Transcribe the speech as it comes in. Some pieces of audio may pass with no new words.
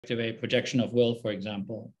a projection of will, for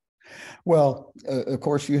example? Well, of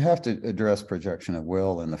course, you have to address projection of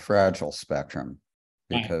will in the fragile spectrum,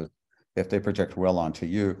 because if they project will onto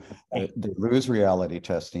you, they lose reality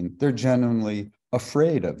testing. They're genuinely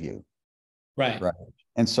afraid of you. Right.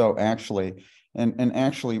 And so actually, and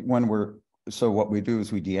actually so what we do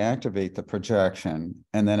is we deactivate the projection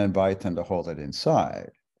and then invite them to hold it inside.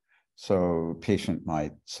 So patient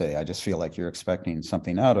might say, I just feel like you're expecting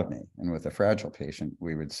something out of me. And with a fragile patient,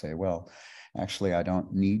 we would say, well, actually, I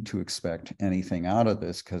don't need to expect anything out of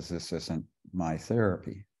this because this isn't my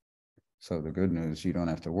therapy. So the good news, you don't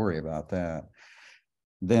have to worry about that.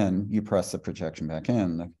 Then you press the projection back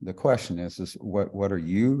in. The question is what are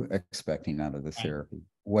you expecting out of the therapy?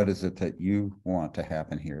 What is it that you want to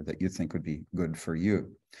happen here that you think would be good for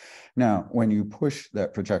you? Now, when you push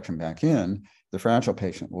that projection back in, the fragile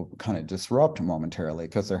patient will kind of disrupt momentarily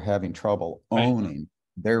because they're having trouble owning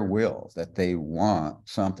their will that they want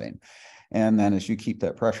something. And then as you keep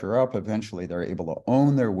that pressure up, eventually they're able to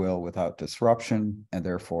own their will without disruption and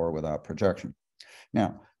therefore without projection.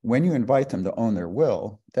 Now, when you invite them to own their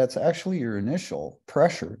will, that's actually your initial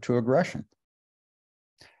pressure to aggression.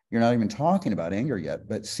 You're not even talking about anger yet,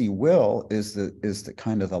 but see, will is the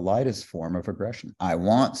kind of the lightest form of aggression. I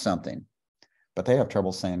want something, but they have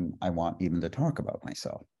trouble saying, I want even to talk about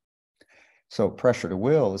myself. So pressure to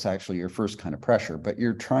will is actually your first kind of pressure, but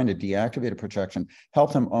you're trying to deactivate a projection,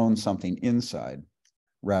 help them own something inside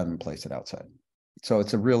rather than place it outside. So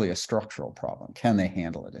it's really a structural problem. Can they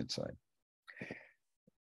handle it inside?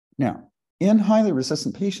 Now, in highly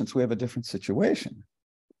resistant patients, we have a different situation.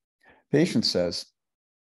 Patient says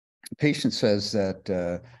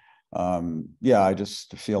that, yeah, I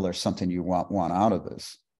just feel there's something you want out of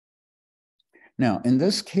this. Now, in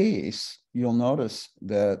this case, you'll notice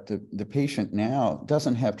that the patient now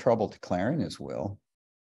doesn't have trouble declaring his will.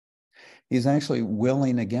 He's actually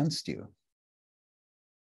willing against you.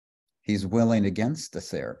 He's willing against the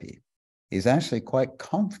therapy. He's actually quite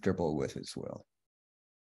comfortable with his will.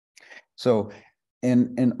 So,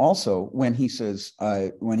 and also when he says,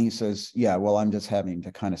 yeah, well, I'm just having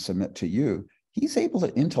to kind of submit to you, he's able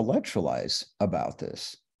to intellectualize about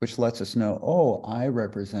this, which lets us know, oh, I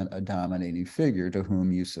represent a dominating figure to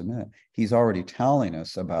whom you submit. He's already telling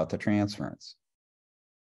us about the transference.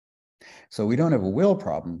 So we don't have a will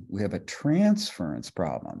problem, we have a transference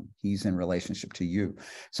problem. He's in relationship to you.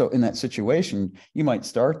 So in that situation, you might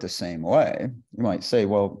start the same way. You might say,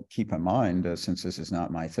 well, keep in mind, since this is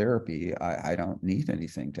not my therapy, I don't need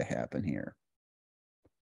anything to happen here.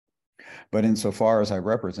 But insofar as I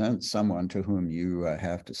represent someone to whom you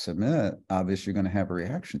have to submit, obviously you're going to have a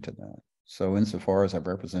reaction to that. So insofar as I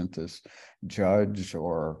represent this judge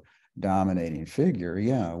or dominating figure,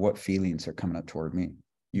 yeah, what feelings are coming up toward me?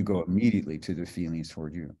 You go immediately to the feelings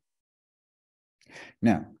toward you.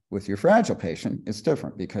 Now, with your fragile patient, it's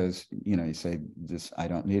different because, you say, I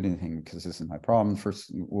don't need anything because this is my problem. First,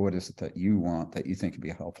 what is it that you want that you think would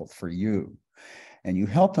be helpful for you? And you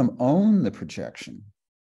help them own the projection,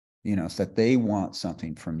 so that they want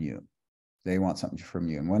something from you. They want something from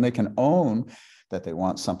you. And when they can own that they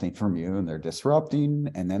want something from you and they're disrupting,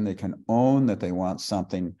 and then they can own that they want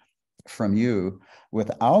something from you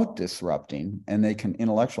without disrupting, and they can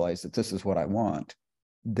intellectualize that this is what I want,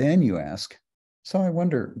 then you ask, so I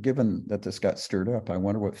wonder, given that this got stirred up, I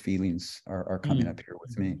wonder what feelings are coming up here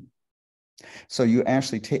with me. So you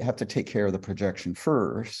actually have to take care of the projection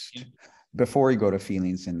first before you go to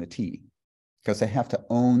feelings in the T, because they have to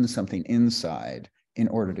own something inside in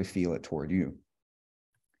order to feel it toward you.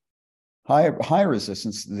 High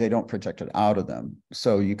resistance, they don't project it out of them.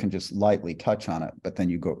 So you can just lightly touch on it, but then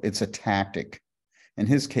you go, it's a tactic. In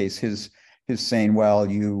his case, his saying, well,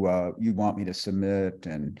 you want me to submit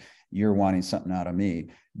and you're wanting something out of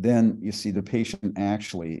me. Then you see the patient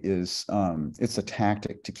actually is, it's a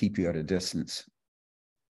tactic to keep you at a distance.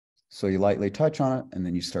 So you lightly touch on it and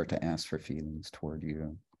then you start to ask for feelings toward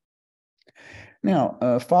you. Now,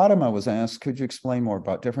 Fatima was asked, could you explain more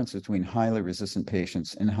about difference between highly resistant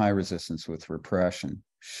patients and high resistance with repression?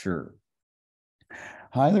 Sure.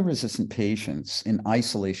 Highly resistant patients in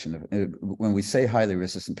isolation, when we say highly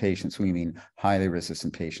resistant patients, we mean highly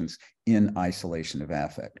resistant patients in isolation of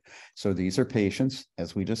affect. So these are patients,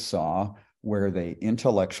 as we just saw, where they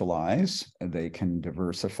intellectualize, they can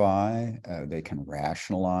diversify, they can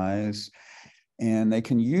rationalize, and they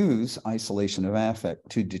can use isolation of affect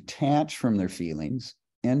to detach from their feelings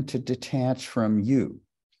and to detach from you.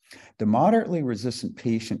 The moderately resistant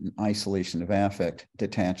patient in isolation of affect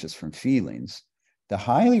detaches from feelings. The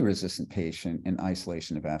highly resistant patient in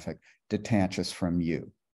isolation of affect detaches from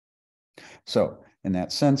you. So in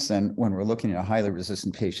that sense, then, when we're looking at a highly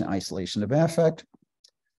resistant patient isolation of affect,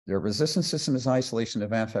 Their resistance system is isolation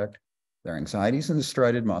of affect, their anxieties and the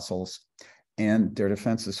striated muscles, and their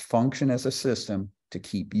defenses function as a system to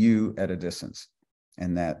keep you at a distance.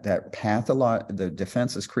 And the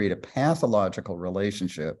defenses create a pathological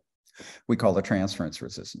relationship we call the transference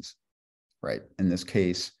resistance, right? In this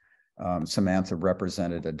case, Samantha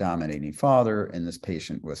represented a dominating father, and this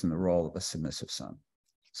patient was in the role of a submissive son.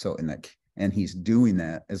 So and he's doing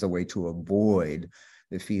that as a way to avoid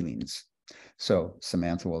the feelings. So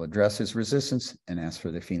Samantha will address his resistance and ask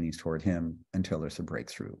for the feelings toward him until there's a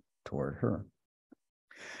breakthrough toward her.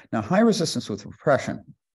 Now, high resistance with repression.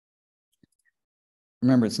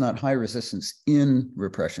 Remember, it's not high resistance in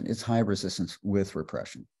repression, it's high resistance with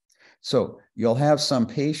repression. So you'll have some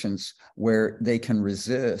patients where they can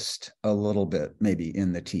resist a little bit, maybe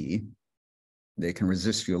in the T. They can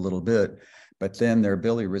resist you a little bit, but then their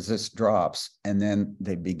ability to resist drops, and then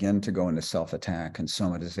they begin to go into self-attack and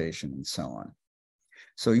somatization and so on.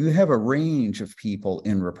 So you have a range of people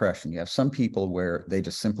in repression. You have some people where they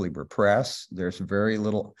just simply repress. There's very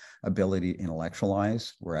little ability to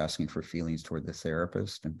intellectualize. We're asking for feelings toward the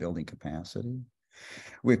therapist and building capacity.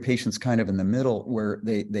 We have patients kind of in the middle where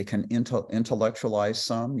they can intellectualize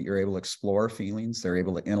some. You're able to explore feelings. They're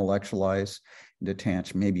able to intellectualize,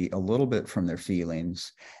 detach maybe a little bit from their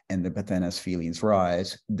feelings. But then as feelings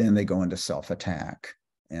rise, then they go into self-attack.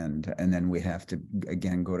 And then we have to,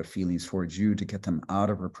 again, go to feelings towards you to get them out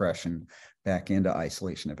of repression back into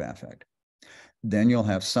isolation of affect. Then you'll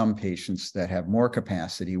have some patients that have more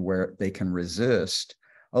capacity where they can resist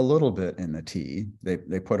a little bit in the T.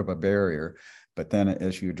 They put up a barrier, but then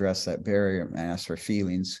as you address that barrier and ask for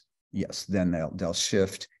feelings, yes, then they'll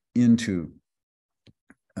shift into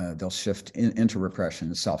repression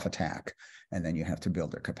and self-attack, and then you have to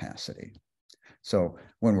build their capacity. So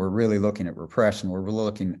when we're really looking at repression, we're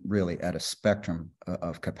looking really at a spectrum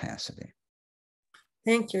of capacity.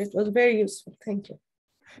 Thank you. It was very useful. Thank you.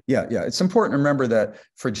 Yeah. It's important to remember that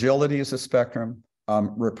fragility is a spectrum,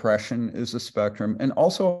 repression is a spectrum, and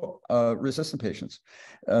also resistant patients.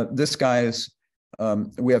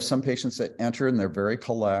 We have some patients that enter and they're very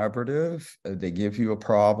collaborative. They give you a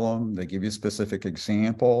problem. They give you a specific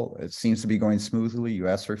example. It seems to be going smoothly. You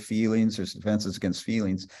ask for feelings. There's defenses against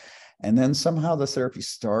feelings. And then somehow the therapy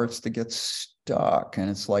starts to get stuck, and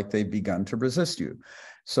it's like they've begun to resist you.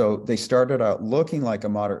 So they started out looking like a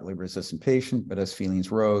moderately resistant patient, but as feelings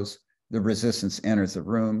rose, the resistance enters the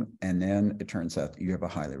room, and then it turns out that you have a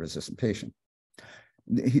highly resistant patient.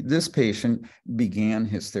 This patient began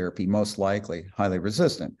his therapy most likely highly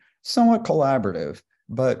resistant, somewhat collaborative,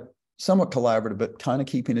 but kind of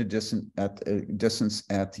keeping a distance at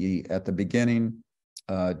the beginning.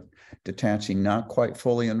 Detaching, not quite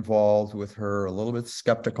fully involved with her, a little bit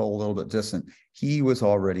skeptical, a little bit distant. He was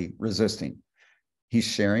already resisting. He's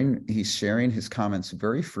sharing his comments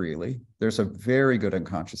very freely. There's a very good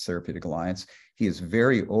unconscious therapeutic alliance. He has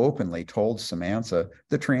very openly told Samantha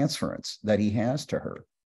the transference that he has to her.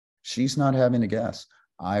 She's not having to guess.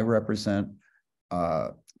 I represent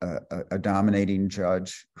a dominating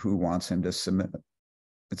judge who wants him to submit.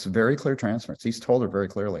 It's a very clear transference. He's told her very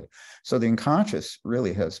clearly. So the unconscious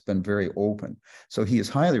really has been very open. So he is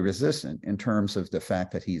highly resistant in terms of the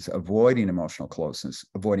fact that he's avoiding emotional closeness,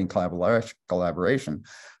 avoiding collaboration.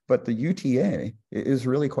 But the UTA is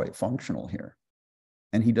really quite functional here.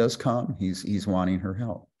 And he does come. He's wanting her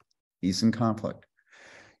help. He's in conflict.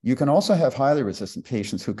 You can also have highly resistant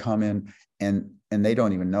patients who come in and they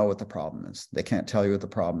don't even know what the problem is. They can't tell you what the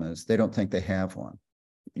problem is. They don't think they have one.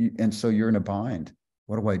 And so you're in a bind.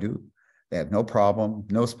 What do I do? They have no problem,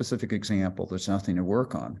 no specific example. There's nothing to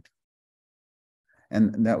work on.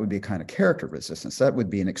 And that would be a kind of character resistance. That would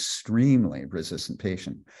be an extremely resistant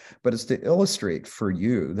patient. But it's to illustrate for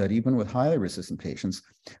you that even with highly resistant patients,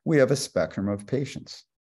 we have a spectrum of patients.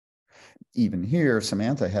 Even here,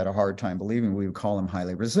 Samantha had a hard time believing we would call him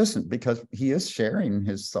highly resistant because he is sharing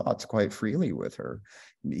his thoughts quite freely with her.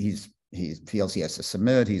 He feels he has to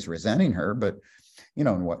submit, he's resenting her, but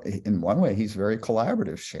in one way, he's very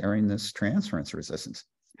collaborative, sharing this transference resistance,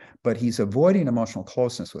 but he's avoiding emotional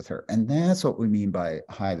closeness with her. And that's what we mean by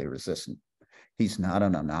highly resistant. He's not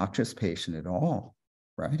an obnoxious patient at all,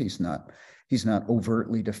 right? He's not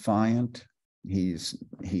overtly defiant. He's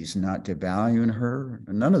not devaluing her.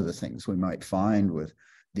 None of the things we might find with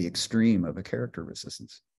the extreme of a character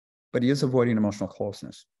resistance, but he is avoiding emotional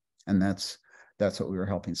closeness. And that's what we were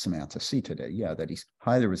helping Samantha see today. Yeah, that he's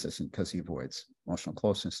highly resistant because he avoids emotional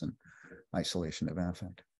closeness and isolation of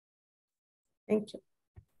affect. Thank you.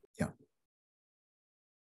 Yeah.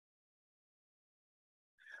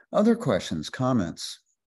 Other questions, comments?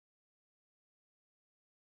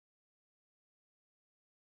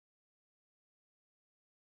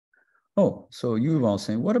 Oh, so you've all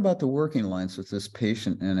saying, what about the working lines with this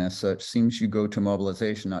patient? And as such, seems you go to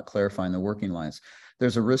mobilization, not clarifying the working lines.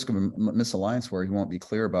 There's a risk of a misalliance where he won't be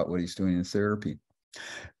clear about what he's doing in therapy.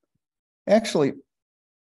 Actually,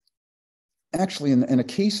 in a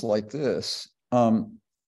case like this,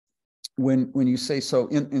 when you say so,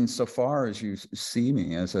 insofar as you see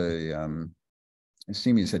me as a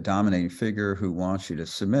dominating figure who wants you to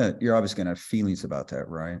submit, you're obviously going to have feelings about that,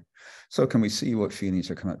 right? So can we see what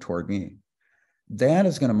feelings are coming toward me? That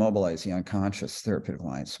is going to mobilize the unconscious therapeutic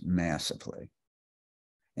lines massively.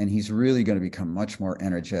 And he's really going to become much more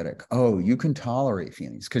energetic. Oh, you can tolerate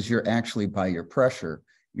feelings because you're actually, by your pressure,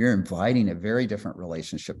 you're inviting a very different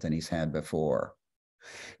relationship than he's had before.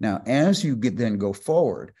 Now, as you then go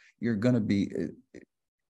forward, you're going to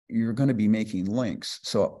be making links.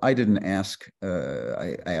 So I didn't ask,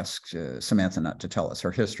 I asked Samantha not to tell us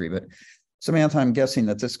her history, but Samantha, I'm guessing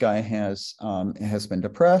that this guy has been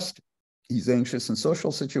depressed. He's anxious in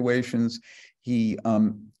social situations. He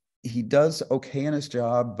does okay in his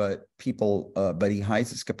job, but he hides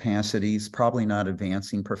his capacities, probably not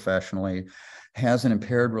advancing professionally, has an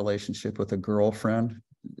impaired relationship with a girlfriend,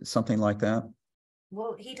 something like that.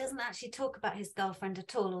 Well, he doesn't actually talk about his girlfriend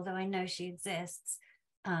at all, although I know she exists.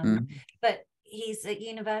 Mm-hmm. But he's at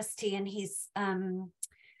university and he's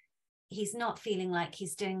not feeling like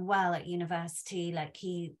he's doing well at university. Like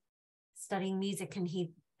he's studying music and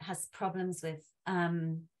he has problems with,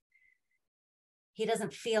 he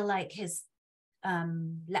doesn't feel like his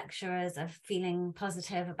lecturers are feeling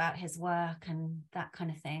positive about his work and that kind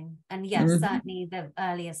of thing. And yes, certainly the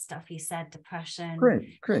earlier stuff he said, depression.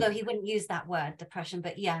 Great. Although he wouldn't use that word, depression,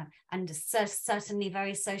 but yeah, and certainly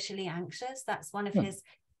very socially anxious. That's one of his,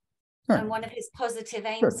 and one of his positive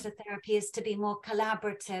aims for therapy is to be more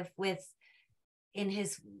collaborative in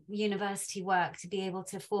his university work, to be able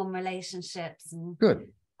to form relationships. And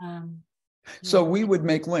so we would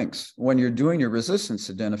make links when you're doing your resistance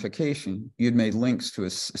identification. You'd make links to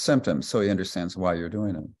his symptoms so he understands why you're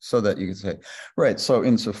doing it, so that you can say, right, so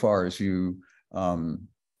insofar as you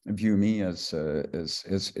view me as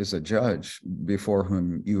a judge before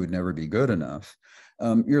whom you would never be good enough,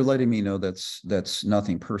 you're letting me know that's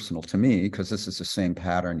nothing personal to me, because this is the same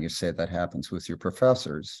pattern you say that happens with your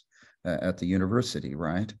professors at the university,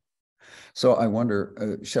 right? So I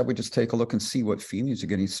wonder, shall we just take a look and see what feelings are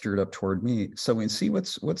getting stirred up toward me, so we can see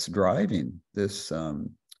what's driving this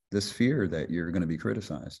this fear that you're going to be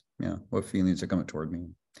criticized? Yeah, what feelings are coming toward me?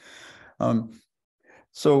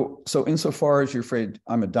 So insofar as you're afraid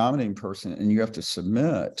I'm a dominating person and you have to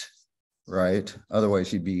submit, right?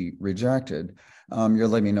 Otherwise you'd be rejected. You're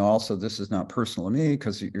letting me know also this is not personal to me,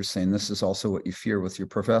 because you're saying this is also what you fear with your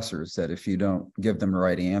professors, that if you don't give them the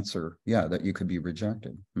right answer, that you could be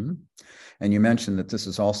rejected. And you mentioned that this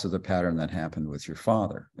is also the pattern that happened with your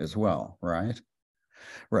father as well, right?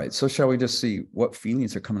 Right. So shall we just see what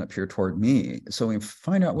feelings are coming up here toward me, so we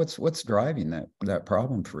find out what's driving that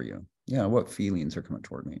problem for you? Yeah, what feelings are coming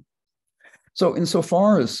toward me? So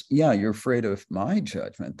insofar as, you're afraid of my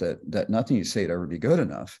judgment, that nothing you say would ever be good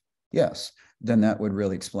enough, yes, then that would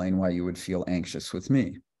really explain why you would feel anxious with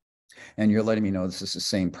me. And you're letting me know this is the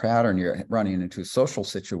same pattern you're running into social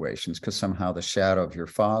situations, because somehow the shadow of your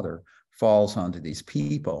father falls onto these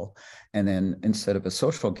people. And then instead of a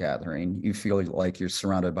social gathering, you feel like you're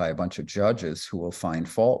surrounded by a bunch of judges who will find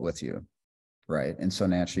fault with you, right? And so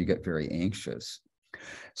naturally you get very anxious.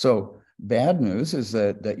 So bad news is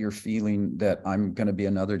that you're feeling that I'm going to be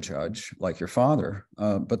another judge like your father.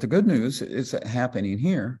 But the good news is that happening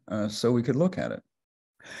here, so we could look at it.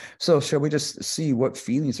 So shall we just see what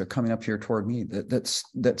feelings are coming up here toward me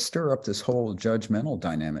that stir up this whole judgmental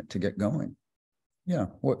dynamic to get going? Yeah,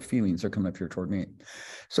 what feelings are coming up here toward me?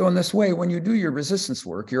 So in this way, when you do your resistance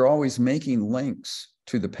work, you're always making links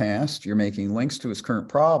to the past, you're making links to his current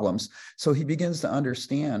problems, so he begins to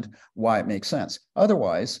understand why it makes sense.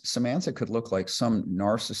 Otherwise, Samantha could look like some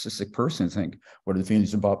narcissistic person and think, what are the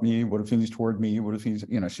feelings about me? What are the feelings toward me? What are the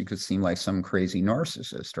feelings, she could seem like some crazy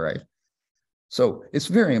narcissist, right? So it's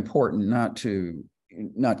very important not to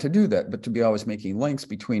do that, but to be always making links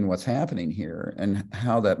between what's happening here and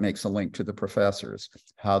how that makes a link to the professors,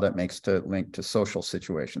 how that makes a link to social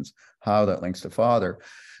situations, how that links to father.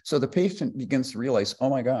 So the patient begins to realize, oh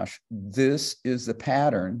my gosh, this is the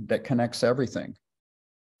pattern that connects everything.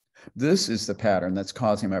 This is the pattern that's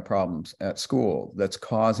causing my problems at school, that's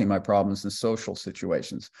causing my problems in social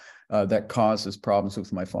situations, that causes problems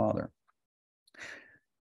with my father.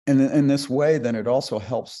 And in this way, then it also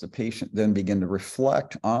helps the patient then begin to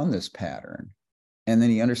reflect on this pattern And then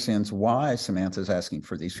he understands why Samantha's asking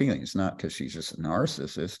for these feelings, not because she's just a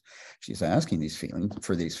narcissist. She's asking these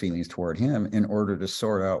feelings toward him in order to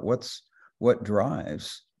sort out what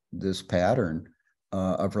drives this pattern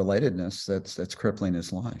of relatedness that's crippling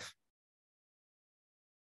his life.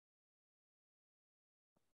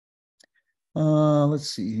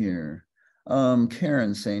 Let's see here.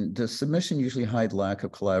 Karen saying, does submission usually hide lack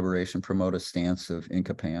of collaboration, promote a stance of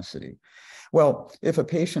incapacity? Well, if a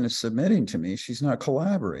patient is submitting to me, she's not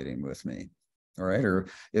collaborating with me, all right? Or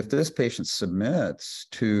if this patient submits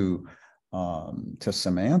to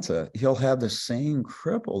Samantha, he'll have the same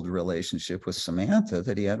crippled relationship with Samantha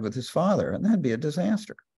that he had with his father, and that'd be a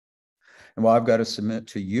disaster. And well, I've got to submit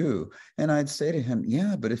to you. And I'd say to him,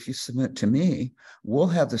 yeah, but if you submit to me, we'll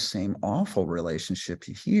have the same awful relationship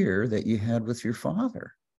here that you had with your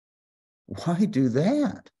father. Why do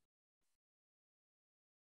that?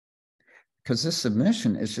 Because this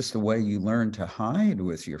submission is just a way you learn to hide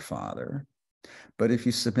with your father. But if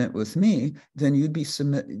you submit with me, then you'd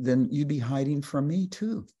be hiding from me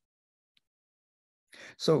too.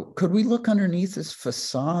 So could we look underneath this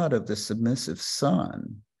facade of the submissive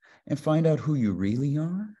son and find out who you really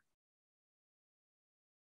are?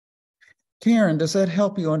 Karen, does that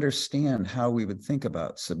help you understand how we would think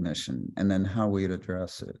about submission and then how we'd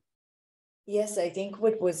address it? Yes, I think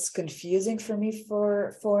what was confusing for me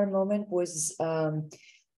for a moment was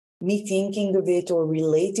me thinking of it or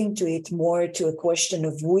relating to it more to a question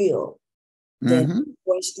of will than a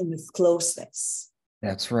question of closeness.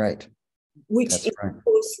 That's right. Which is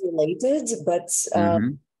close related, but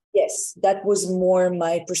yes, that was more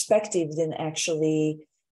my perspective than actually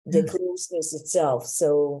the closeness itself.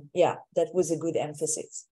 So yeah, that was a good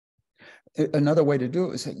emphasis. Another way to do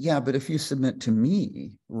it is say, yeah, but if you submit to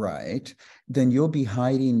me, right, then you'll be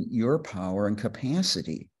hiding your power and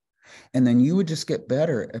capacity. And then you would just get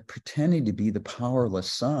better at pretending to be the powerless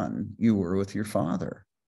son you were with your father.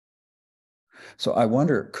 So I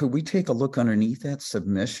wonder, could we take a look underneath that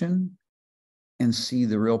submission and see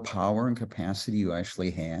the real power and capacity you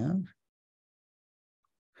actually have?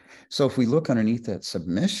 So if we look underneath that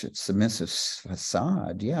submissive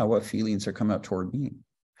facade, yeah, what feelings are coming up toward me?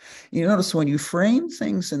 You notice when you frame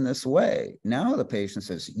things in this way, now the patient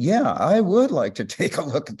says, yeah, I would like to take a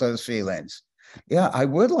look at those feelings. Yeah, I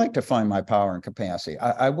would like to find my power and capacity.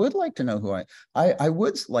 I would like to know who I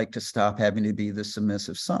would like to stop having to be the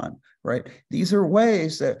submissive son, right? These are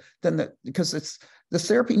ways that because the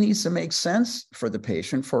therapy needs to make sense for the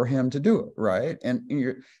patient for him to do it, right?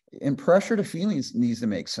 And pressure to feelings needs to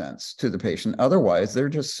make sense to the patient. Otherwise, they're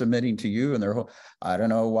just submitting to you and I don't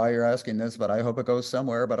know why you're asking this, but I hope it goes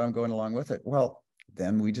somewhere, but I'm going along with it. Well,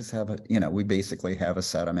 then we just have we basically have a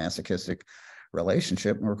sadomasochistic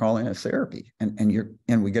relationship and we're calling it therapy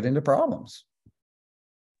and we get into problems.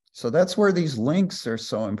 So that's where these links are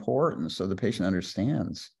so important. So the patient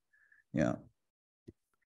understands. Yeah.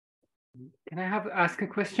 Can I ask a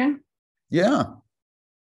question? Yeah.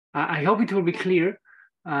 I hope it will be clear.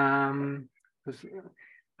 Because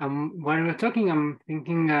while we're talking, I'm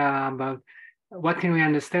thinking about what can we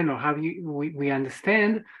understand or how we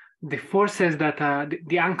understand the forces that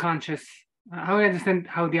the unconscious, how we understand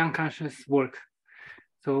how the unconscious works.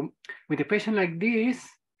 So with a patient like this,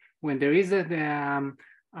 when there is the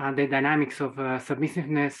dynamics of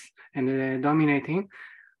submissiveness and dominating,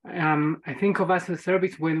 I think of us as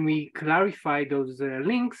therapists when we clarify those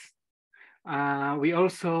links. We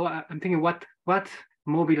also, I'm thinking what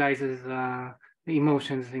mobilizes the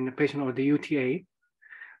emotions in the patient or the UTA.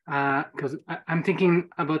 Because I'm thinking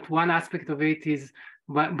about one aspect of it is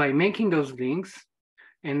by making those links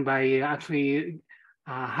and by actually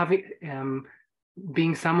having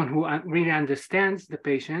being someone who really understands the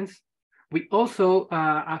patients. We also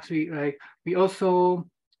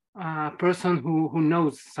a person who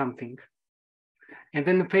knows something, and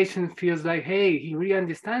then the patient feels like, hey, he really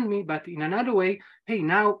understands me, but in another way, hey,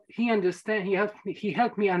 now he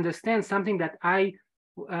helped me understand something that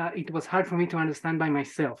it was hard for me to understand by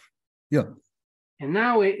myself. Yeah. And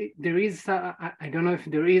now there is I don't know if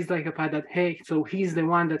there is like a part that, hey, so he's the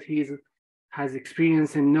one that has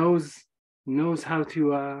experience and knows how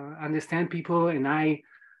to understand people, and I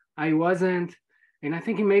wasn't. And I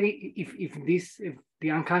think maybe if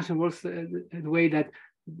the unconscious works the way that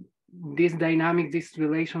this dynamic, this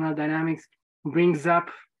relational dynamics brings up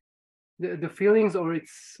the feelings, or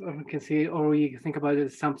we can say, or we think about it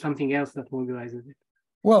as something else that mobilizes it.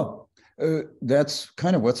 Well, that's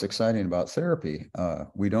kind of what's exciting about therapy.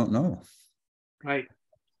 We don't know. Right.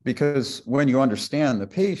 Because when you understand the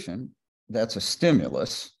patient, that's a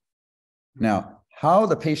stimulus. Now, how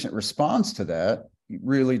the patient responds to that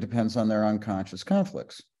really depends on their unconscious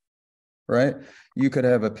conflicts, right? You could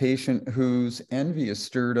have a patient whose envy is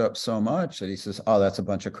stirred up so much that he says, oh, that's a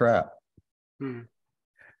bunch of crap.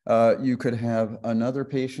 You could have another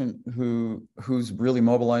patient who's really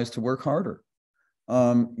mobilized to work harder.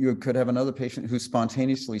 You could have another patient who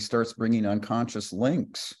spontaneously starts bringing unconscious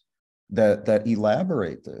links that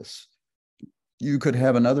elaborate this. You could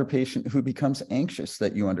have another patient who becomes anxious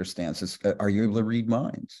that you understand. Says, are you able to read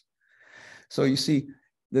minds? So you see,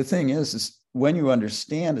 the thing is when you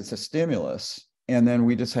understand it's a stimulus, and then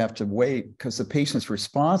we just have to wait because the patient's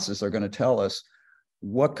responses are going to tell us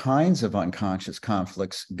what kinds of unconscious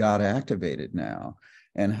conflicts got activated now,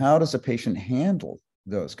 and how does a patient handle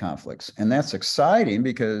those conflicts? And that's exciting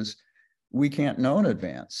because we can't know in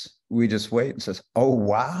advance. We just wait and says, oh,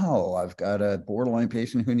 wow, I've got a borderline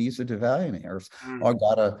patient who needs to devalue me, or I've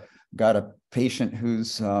got a patient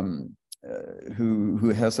who's who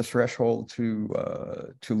has a threshold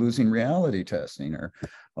to losing reality testing, or,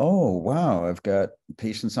 oh, wow, I've got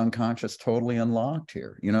patients unconscious totally unlocked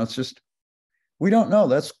here. You know, it's just, we don't know.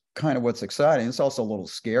 That's kind of what's exciting. It's also a little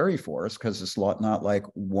scary for us because it's not like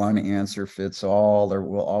one answer fits all, or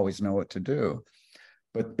we'll always know what to do.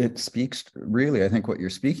 But it speaks, really, I think what you're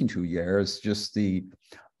speaking to, Yair, is just the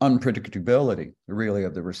unpredictability, really,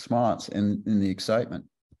 of the response and the excitement.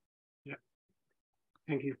 Yeah.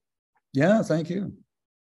 Thank you. Yeah, thank you.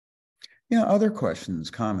 Yeah, other questions,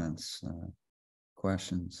 comments,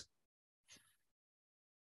 questions?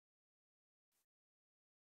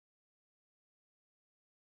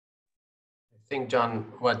 I think,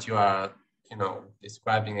 John, what you are,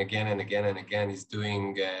 describing again and again and again is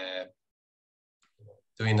doing a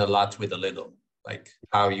lot with a little, like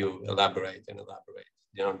how you elaborate,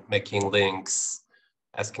 making links,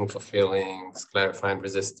 asking for feelings, clarifying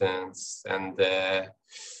resistance. And,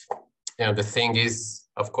 the thing is,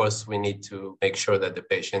 of course, we need to make sure that the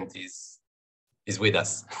patient is with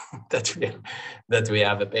us, that we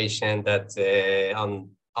have a patient that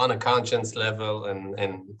on a conscience level and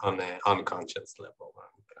on an unconscious level.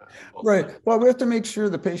 Right. Well, we have to make sure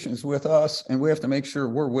the patient is with us, and we have to make sure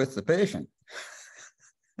we're with the patient.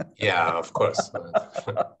 Yeah, of course.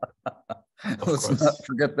 Let's not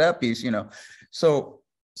forget that piece, So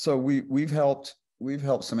we've helped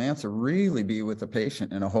Samantha really be with the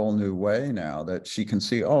patient in a whole new way now, that she can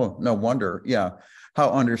see, oh, no wonder, yeah, how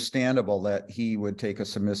understandable that he would take a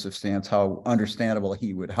submissive stance, how understandable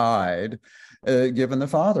he would hide, given the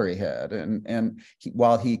father he had. And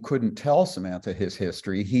while he couldn't tell Samantha his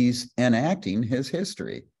history, he's enacting his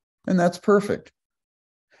history, and that's perfect.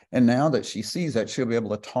 And now that she sees that, she'll be able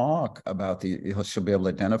to talk about she'll be able to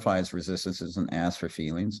identify his resistances and ask for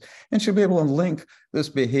feelings. And she'll be able to link this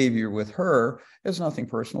behavior with her as nothing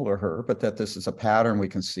personal to her, but that this is a pattern we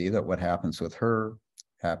can see, that what happens with her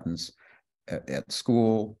happens at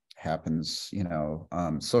school, happens,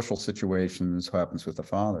 social situations, happens with the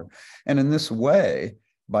father. And in this way,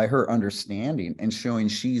 by her understanding and showing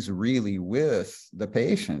she's really with the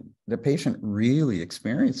patient really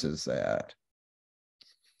experiences that.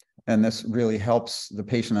 And this really helps the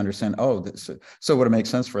patient understand, so would it make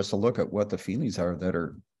sense for us to look at what the feelings are that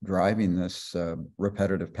are driving this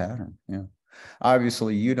repetitive pattern? Yeah.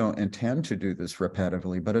 Obviously, you don't intend to do this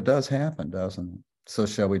repetitively, but it does happen, doesn't it? So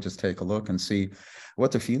shall we just take a look and see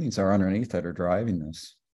what the feelings are underneath that are driving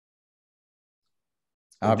this?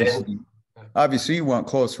 Obviously, you want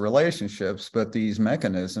close relationships, but these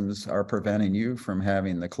mechanisms are preventing you from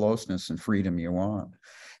having the closeness and freedom you want.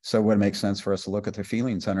 So it would make sense for us to look at the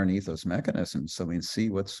feelings underneath those mechanisms, so we can see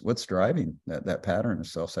what's driving that pattern of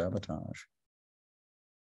self-sabotage.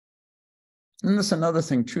 And that's another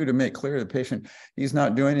thing, too, to make clear to the patient, he's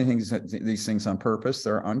not doing these things on purpose.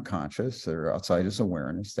 They're unconscious. They're outside his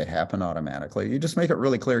awareness. They happen automatically. You just make it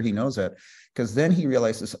really clear he knows that, because then he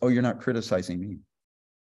realizes, oh, you're not criticizing me.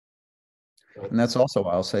 And that's also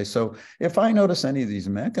why I'll say, so if I notice any of these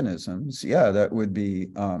mechanisms, yeah, that would be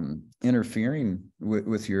interfering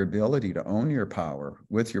with your ability to own your power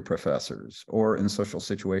with your professors or in social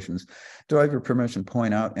situations. Do I have your permission to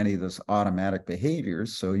point out any of those automatic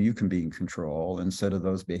behaviors so you can be in control instead of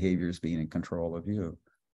those behaviors being in control of you?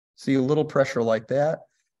 See, a little pressure like that,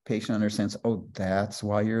 patient understands, oh, that's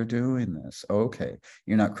why you're doing this. Okay,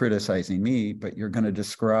 you're not criticizing me, but you're going to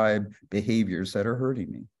describe behaviors that are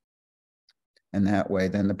hurting me. And that way,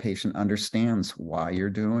 then the patient understands why you're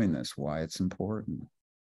doing this, why it's important.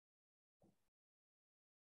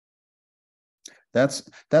 That's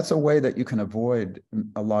a way that you can avoid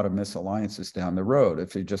a lot of misalliances down the road.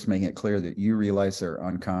 If you're just making it clear that you realize they're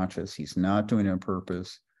unconscious, he's not doing it on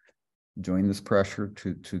purpose, doing this pressure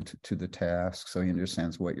to the task, so he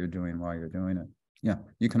understands what you're doing, why you're doing it. Yeah,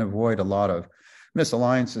 you can avoid a lot of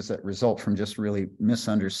misalliances that result from just really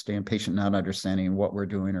patient not understanding what we're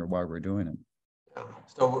doing or why we're doing it.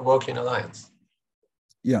 So we work in alliance.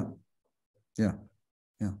 Yeah.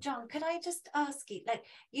 Jon, could I just ask you, like,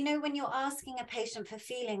 you know, when you're asking a patient for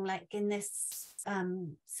feeling, like in this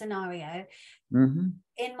scenario,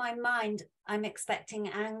 in my mind, I'm expecting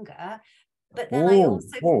anger, but then I also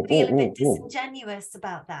feel a bit disingenuous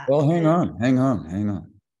about that. Well, hang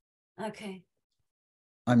on. Okay.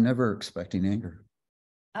 I'm never expecting anger.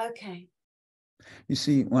 Okay. You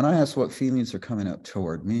see, when I ask what feelings are coming up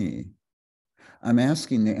toward me, I'm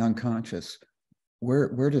asking the unconscious,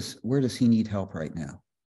 where does he need help right now?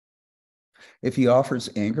 If he offers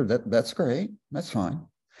anger, that's great. That's fine.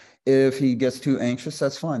 If he gets too anxious,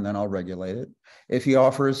 that's fine. Then I'll regulate it. If he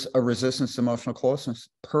offers a resistance to emotional closeness,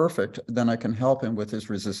 perfect. Then I can help him with his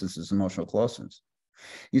resistance to emotional closeness.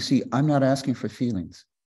 You see, I'm not asking for feelings.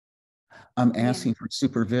 I'm asking for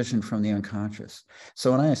supervision from the unconscious.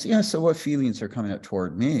 So when I ask, so what feelings are coming up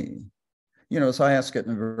toward me? So I ask it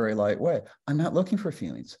in a very light way. I'm not looking for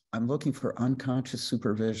feelings. I'm looking for unconscious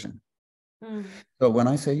supervision. So when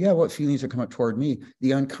I say, what feelings are coming up toward me,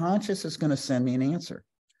 the unconscious is going to send me an answer.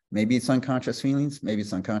 Maybe it's unconscious feelings, maybe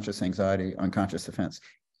it's unconscious anxiety, unconscious defense.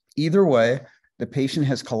 Either way, the patient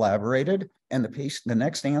has collaborated, and the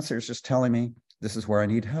next answer is just telling me, this is where I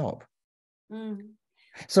need help.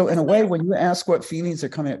 So in a way, when you ask what feelings are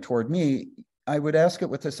coming up toward me, I would ask it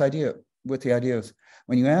with the idea of,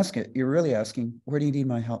 when you ask it, you're really asking, where do you need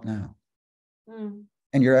my help now?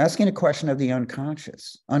 And you're asking a question of the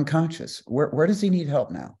unconscious. Where does he need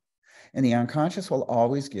help now? And the unconscious will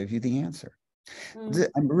always give you the answer.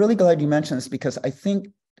 I'm really glad you mentioned this, because I think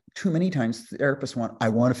too many times therapists I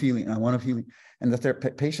want a feeling. And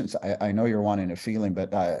the patients, I know you're wanting a feeling,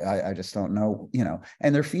 but I just don't know,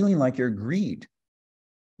 and they're feeling like you're greed,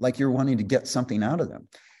 like you're wanting to get something out of them.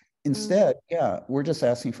 Instead, we're just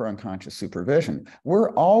asking for unconscious supervision.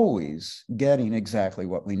 We're always getting exactly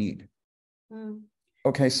what we need.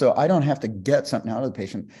 Okay, so I don't have to get something out of the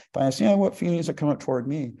patient. If I ask, what feelings are coming up toward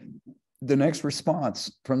me? The next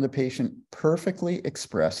response from the patient perfectly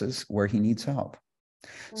expresses where he needs help.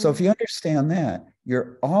 So if you understand that,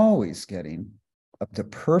 you're always getting the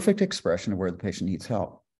perfect expression of where the patient needs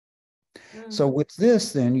help. So with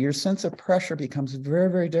this, then your sense of pressure becomes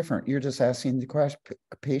very, very different. You're just asking the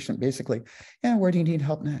patient basically, where do you need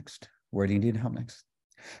help next? Where do you need help next?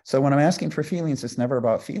 So when I'm asking for feelings, it's never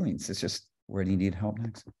about feelings. It's just, where do you need help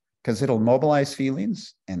next? Because it'll mobilize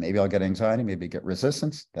feelings, and maybe I'll get anxiety, maybe get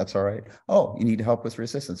resistance. That's all right. Oh, you need help with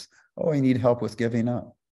resistance. Oh, you need help with giving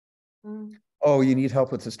up. Oh, you need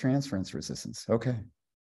help with this transference resistance. Okay.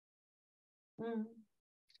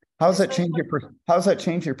 How's that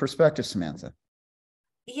change your perspective, Samantha?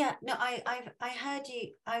 Yeah, no, I heard you.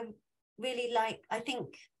 I really I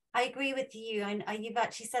think I agree with you. You've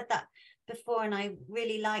actually said that before, and I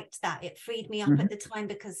really liked that. It freed me up at the time,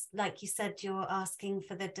 because like you said, you're asking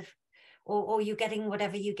for or you're getting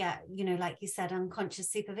whatever you get, like you said,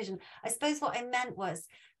 unconscious supervision. I suppose what I meant was,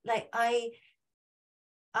 like, I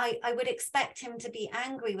would expect him to be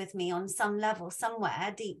angry with me on some level,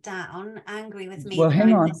 somewhere deep down, angry with me. Well,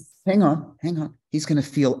 hang on. He's going to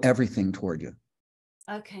feel everything toward you.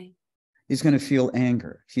 Okay. He's going to feel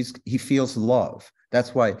anger. He feels love.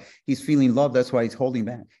 That's why he's feeling love. That's why he's holding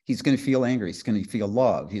back. He's going to feel anger. He's going to feel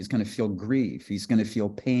love. He's going to feel grief. He's going to feel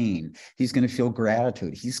pain. He's going to feel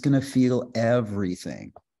gratitude. He's going to feel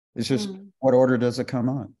everything. It's just, what order does it come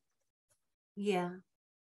on? Yeah.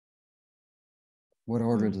 What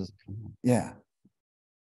order does it come on? Yeah.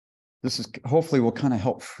 This is hopefully will kind of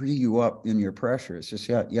help free you up in your pressure. It's just,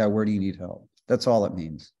 where do you need help? That's all it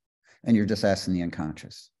means. And you're just asking the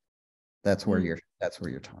unconscious. That's where you're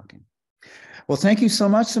talking. Well, thank you so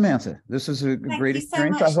much, Samantha. This is a great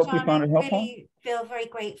experience. So much, I hope Jon. you found it helpful. I really feel very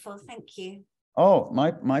grateful. Thank you. Oh,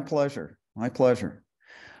 my pleasure. My pleasure.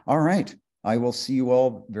 All right. I will see you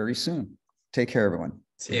all very soon. Take care, everyone.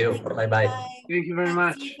 See you. Bye-bye. Thank you very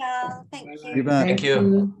much. Thank you. You bet. Thank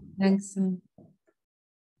you. Thanks.